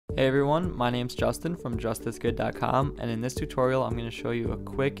Hey everyone, my name's Justin from justthisgood.com, and in this tutorial I'm going to show you a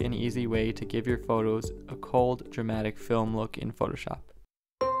quick and easy way to give your photos a cold, dramatic film look in Photoshop.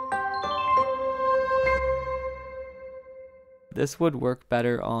 This would work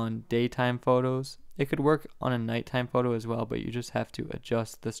better on daytime photos. It could work on a nighttime photo as well, but you just have to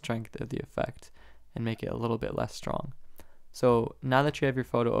adjust the strength of the effect and make it a little bit less strong. So now that you have your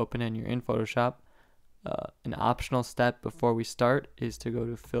photo open and you're in Photoshop, an optional step before we start is to go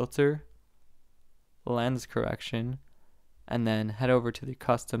to Filter, Lens Correction, and then head over to the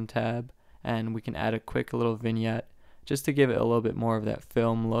Custom tab, and we can add a quick little vignette just to give it a little bit more of that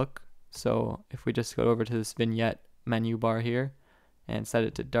film look. So if we just go over to this vignette menu bar here and set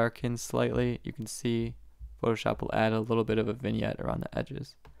it to darken slightly, you can see Photoshop will add a little bit of a vignette around the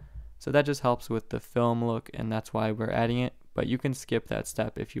edges. So that just helps with the film look, and that's why we're adding it, but you can skip that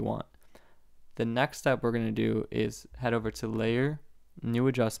step if you want. The next step we're going to do is head over to Layer, New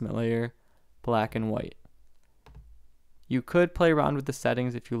Adjustment Layer, Black and White. You could play around with the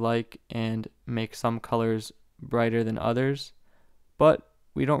settings if you like and make some colors brighter than others, but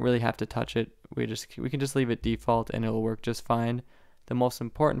we don't really have to touch it. We can just leave it default and it'll work just fine. The most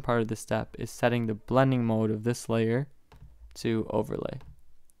important part of this step is setting the blending mode of this layer to overlay.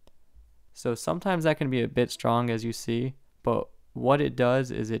 So sometimes that can be a bit strong, as you see, but what it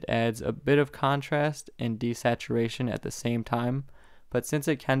does is it adds a bit of contrast and desaturation at the same time, but since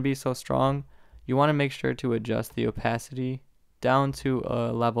it can be so strong, you want to make sure to adjust the opacity down to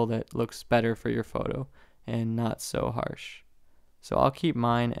a level that looks better for your photo and not so harsh. So I'll keep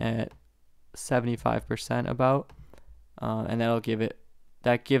mine at 75% about, and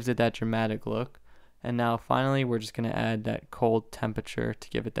that gives it that dramatic look. And now finally we're just going to add that cold temperature to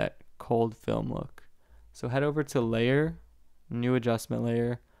give it that cold film look. So head over to Layer, New Adjustment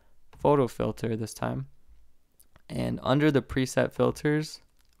Layer, Photo Filter this time, and under the preset filters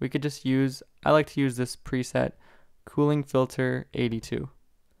we could just I like to use this preset Cooling Filter 82.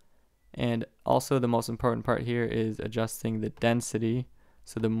 And also the most important part here is adjusting the density,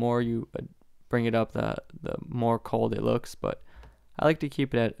 so the more you bring it up, the more cold it looks, but I like to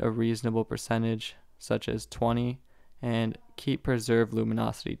keep it at a reasonable percentage such as 20, and keep Preserve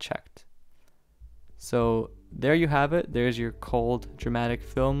Luminosity checked. So there you have it. There's your cold, dramatic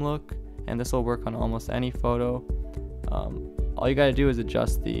film look, and this will work on almost any photo. All you gotta do is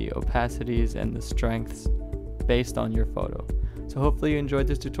adjust the opacities and the strengths based on your photo. So hopefully you enjoyed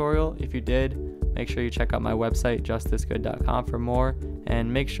this tutorial. If you did, make sure you check out my website, justthisgood.com, for more,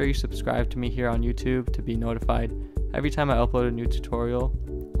 and make sure you subscribe to me here on YouTube to be notified every time I upload a new tutorial.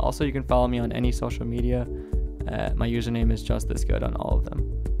 Also, you can follow me on any social media. My username is justthisgood on all of them.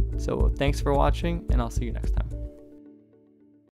 So thanks for watching, and I'll see you next time.